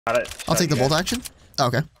Got it. I'll take the bolt action. Oh,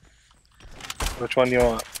 okay. Which one do you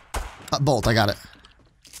want? Bolt, I got it.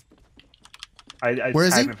 Where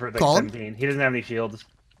is he? Him for like Call him. 17. He doesn't have any shields.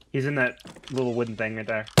 He's in that little wooden thing right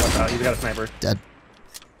there. Watch out, he's got a sniper. Dead.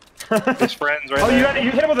 His friends right Oh, there. you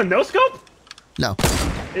hit him with a no scope? No.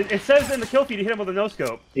 It says in the kill feed you hit him with a no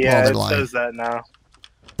scope. Yeah, they're it lying. says that now.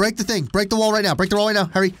 Break the thing. Break the wall right now. Break the wall right now.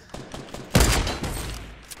 Hurry.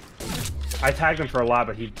 I tagged him for a lot,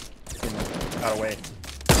 but he got away.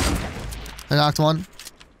 I knocked one.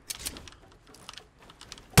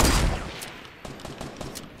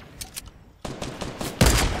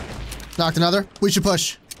 Knocked another. We should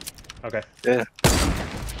push. Okay. Yeah.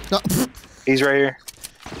 No. He's right here.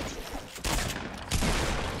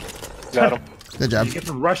 Got him. Good job. He gets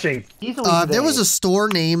rushing. Easily If there was a store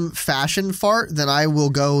named Fashion Fart, then I will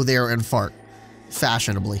go there and fart.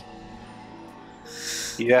 Fashionably.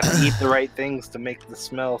 You have to eat the right things to make the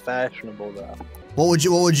smell fashionable, though. What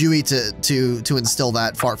would you eat to instill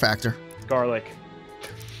that fart factor? garlic.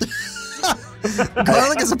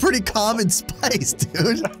 Garlic is a pretty common spice,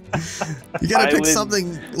 dude. You gotta pick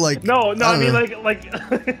something like no. I mean like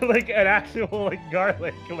like an actual like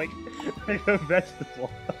garlic, like a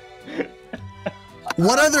vegetable.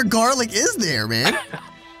 What other garlic is there, man?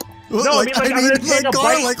 No, like, I mean like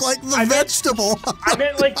garlic, like the vegetable. I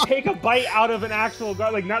meant like take a bite out of an actual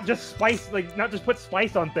garlic, not just spice, like not just put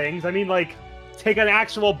spice on things. I mean like take an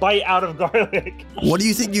actual bite out of garlic. What do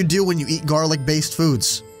you think you do when you eat garlic-based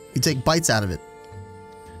foods? You take bites out of it.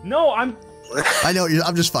 No, I know.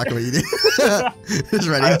 I'm just fucking with you, dude. Just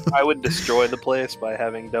ready. I would destroy the place by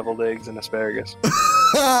having deviled eggs and asparagus.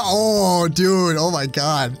 Oh, dude. Oh my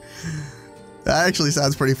god. That actually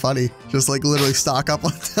sounds pretty funny. Just like literally stock up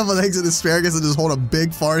on deviled eggs and asparagus and just hold a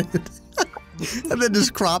big fart in it. And then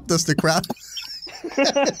just crop dust the crowd.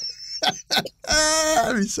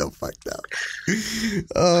 That'd be so fucked up.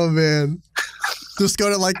 Oh man. Just go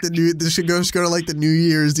to like the New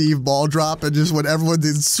Year's Eve ball drop and just when everyone's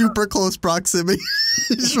in super close proximity,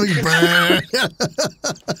 just like burn.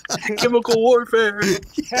 Chemical warfare.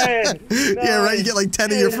 10, yeah, right. You get like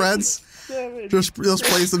 10 of your friends. 7, Just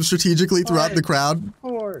place them strategically throughout the crowd.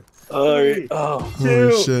 4, Alright. 3, Oh,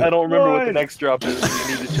 2, shit. I don't remember what the 1. next drop is.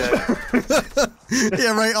 You need to check.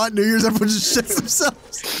 Yeah, right. On New Year's, everyone just shits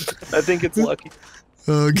themselves. I think it's lucky.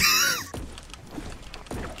 Okay.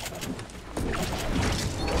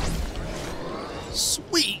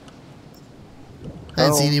 Sweet. I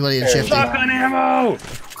didn't see anybody in shifting. Shotgun ammo!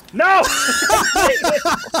 No!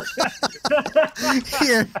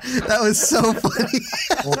 Here, that was so funny.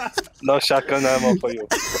 No shotgun ammo for you.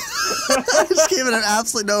 I just gave it an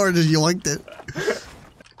absolute no or just yoinked it.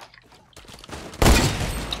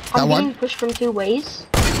 I'm getting pushed from 2 ways.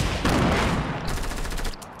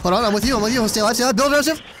 Hold on, I'm with you. Stay alive, stay alive. Build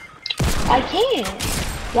Joseph. I can't.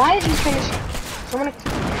 Why is he finished? Someone.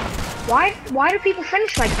 Why do people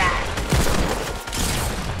finish like that?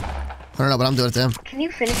 I don't know, but I'm doing it to him. Can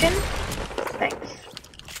you finish him? Thanks.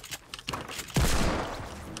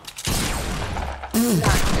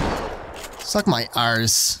 Suck my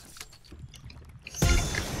arse.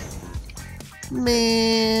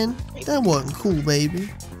 Man, that wasn't cool, baby.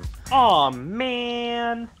 Aw,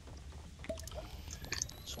 man.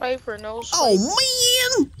 Swiper, no swipe. Oh,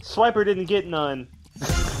 man! Swiper didn't get none.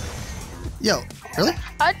 Yo, really?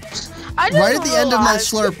 I just Right at the end of my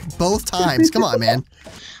realized- slurp both times. Come on, man.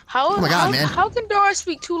 How, Oh my God, man. How can Dora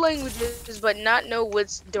speak 2 languages but not know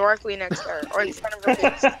what's directly next to her or in front of her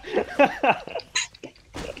face?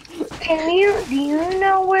 Do you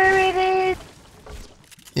know where it is?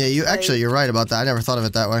 Yeah, you're right about that. I never thought of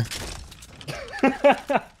it that way.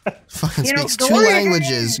 Fucking You know, speaks 2 Dora-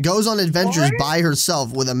 languages, goes on adventures by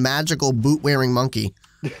herself with a magical boot-wearing monkey.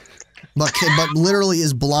 But literally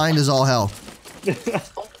is blind as all hell. What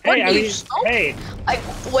Hey, do I you mean, smoke? hey. Like,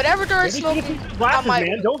 whatever Dora's Maybe smoking, keep your I glasses, might.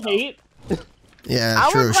 man. Don't hate. Yeah, I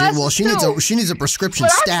true. wear She needs a prescription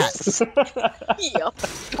But I stat. Yeah.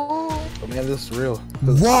 Oh man, this is real.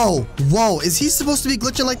 Whoa! Is he supposed to be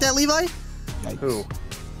glitching like that, Levi? Who?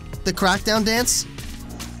 The crackdown dance?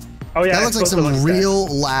 Oh yeah. That looks like some real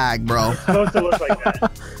lag, bro. It's supposed to look like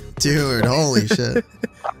that. Dude, holy shit.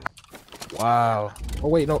 Wow. Oh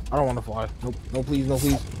wait, no, I don't want to fly. Nope, no please, no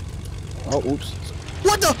please. Oh, oops.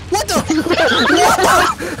 What the?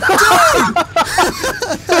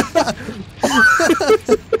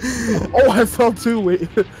 Oh, I fell too. Wait,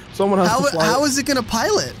 someone has to fly. How is it gonna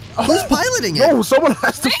pilot? Who's piloting it? No, someone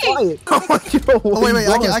has to fly it. Oh wait,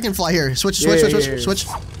 I can fly here. Switch. Yeah.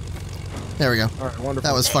 There we go. Alright, wonderful.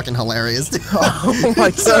 That was fucking hilarious, dude. Oh my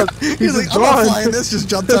god. He's like, I'm not flying this, just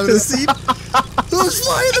jumped out of the seat. Who's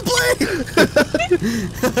flying the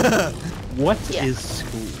plane? What is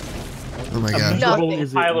school? Oh my A god. miserable Nothing.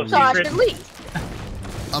 pile of So I secrets. should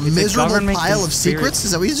leave. A miserable government pile of conspiracy. secrets?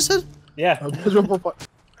 Is that what you just said? Yeah.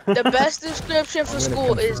 The best description for I'm gonna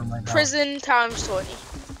school is confirm right now. prison times 20.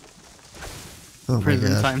 Oh my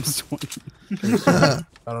Prison god. times 20.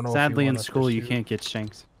 I don't know. if Sadly, you in want us to school, you pursue. can't get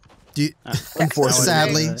shanks. Do you,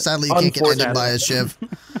 Unfortunately. sadly, you can't get ended by a shiv.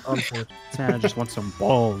 Unfortunately. Santa just wants some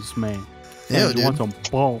balls, man. Ew, Santa just dude. wants some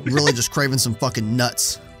balls. Really just craving some fucking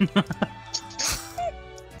nuts.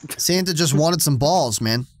 Santa just wanted some balls,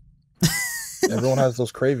 man. Everyone has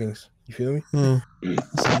those cravings. You feel me?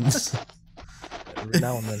 Every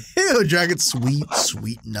now and then. Ew, dragon sweet,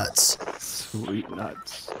 sweet nuts. Sweet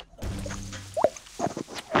nuts.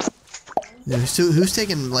 Yeah, who's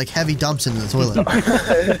taking like heavy dumps into the toilet?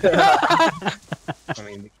 I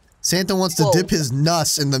mean, Santa wants to Whoa. dip his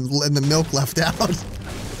nuts in the milk left out.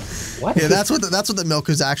 What? Yeah, that's what the milk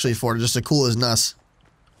is actually for, just to cool his nuts.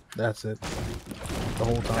 That's it. The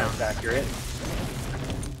whole time. Sounds accurate.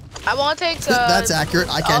 I want to take. That's accurate.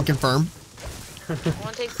 I can up. confirm. I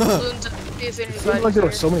want to take the balloons up to see if It seems anybody's like there were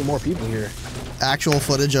here. so many more people here. Actual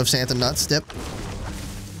footage of Santa nuts dip.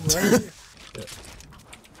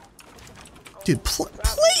 Dude,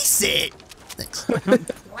 place it. Thanks.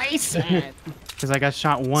 Because I got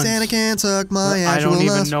shot once. Santa can't suck my I actual don't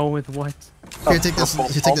even nuts. know with what. Here, take this. Here,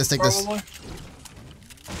 take this. Take this. probably?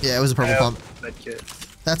 Yeah, it was a purple Yeah. pump. That kid.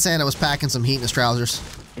 That Santa was packing some heat in his trousers.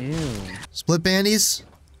 Ew. Split bandies.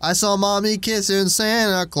 I saw mommy kissing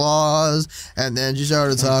Santa Claus, and then she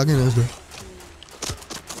started talking to us.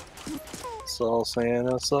 Saw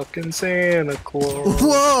Santa sucking Santa Claus.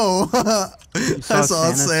 Whoa! I saw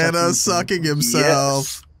saw Santa Santa sucking sucking himself.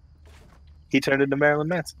 Yes. He turned into Marilyn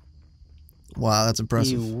Manson. Wow, that's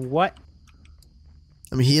impressive. Ew, what?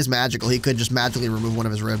 I mean, he is magical. He could just magically remove one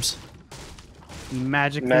of his ribs.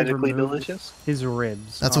 Magically Magically remove delicious. his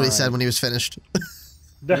ribs. That's what he said when he was finished.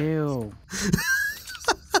 Ew.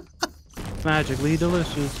 Magically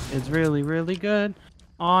delicious. It's really, really good.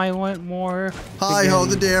 I want more. Hi ho,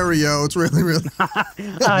 the Dario. It's really, really.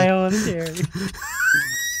 I want the dairy.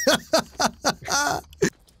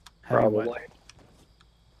 Probably.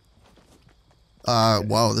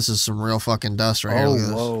 Whoa, this is some real fucking dust right here. Oh, Look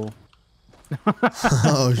at whoa. this.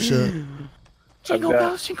 Oh shit. Jingle got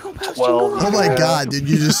bells, jingle bells, 12. jingle Oh my Yeah. god, did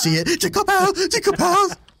you just see it? Jingle bells, jingle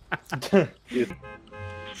bells. Santa Give him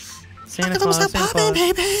Claus, some Santa poppin', Claus.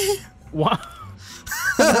 baby. What?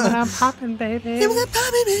 I'm popping, baby. Give him some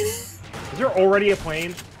poppin', baby. Is there already a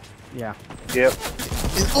plane? Yeah. Yep.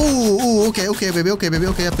 Oh, okay, baby, okay, baby,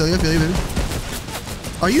 okay, I feel you, baby.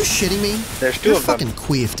 Are you shitting me? There's 2 You're a of them. fucking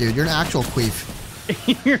queef, dude. You're an actual queef.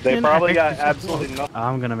 They probably got absolutely nothing.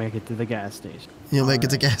 I'm gonna make it to the gas station. You'll make it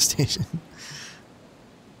to gas station.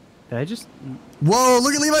 Did I just? Whoa,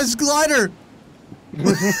 look at Levi's glider!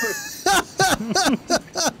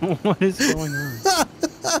 What is going on?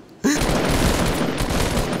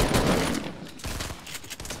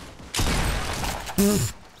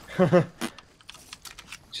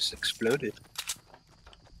 Just exploded.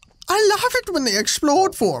 I love it when they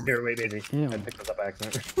explode for me. Here, wait, wait. Ew. I picked this up by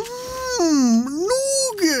accident.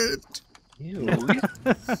 Nougat!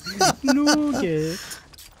 Nougat.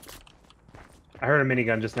 I heard a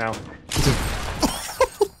minigun just now.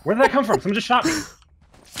 Where did that come from? Someone just shot me.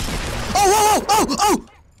 Oh!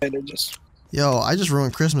 And it just. Yo, I just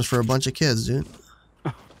ruined Christmas for a bunch of kids, dude.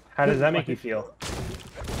 How does that make you feel?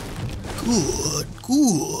 Good.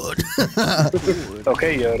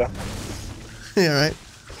 Okay, Yoda. Yeah, right?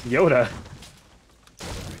 Yoda.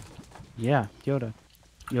 Yeah, Yoda.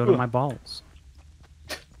 Yoda, my balls.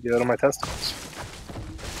 Yoda, my testicles.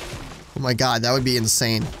 Oh my god, that would be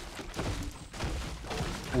insane.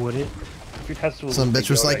 Would it? Your testicles Some look bitch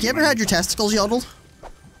was Yoda, like, you ever had your testicles yodeled?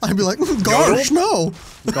 I'd be like, gosh, Yodeled? no.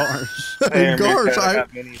 Gosh. Hey, Gosh, America, I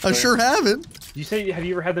got many sure haven't. Did you say, have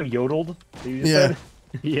you ever had them yodeled? That you just Yeah. said?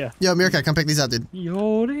 Yeah. Yo, Meerkat, come pick these up, dude.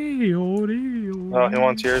 Yodi, yodi, yodi. Oh, he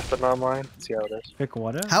wants yours, but not mine. Let's see how it is. Pick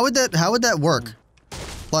what up? How would that work?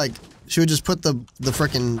 Like, she would just put the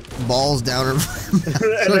frickin' balls down her mouth.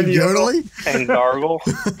 And then yodel. yodeling? And gargle.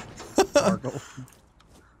 Gargle.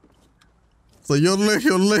 It's like yodeling.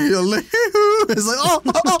 It's like, oh.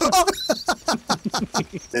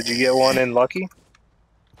 Did you get one in Lucky?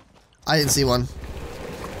 I didn't see one.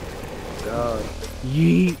 God.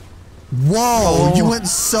 Yeet. Whoa, you went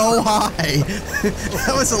so high.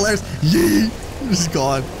 That was hilarious. Yeet. Just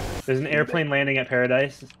gone. There's an airplane landing at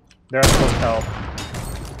Paradise. They're at the hotel.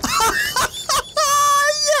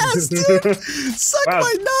 Yes, dude. Suck Wow,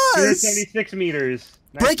 my nuts. 276 meters.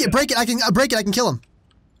 Nice. Break it. I can break it. I can kill him.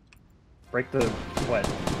 Break the what?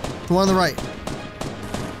 The one on the right.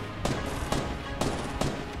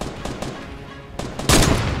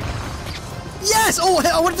 Yes! Oh,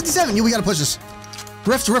 hell, 157. We gotta push this.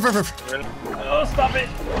 Rift. Oh, stop it!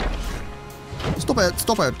 Stop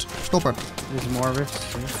it. There's more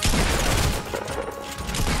rifts.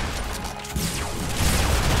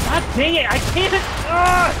 God dang it! I can't.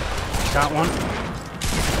 Got one.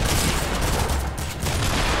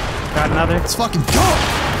 Got another. Let's fucking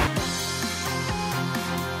go!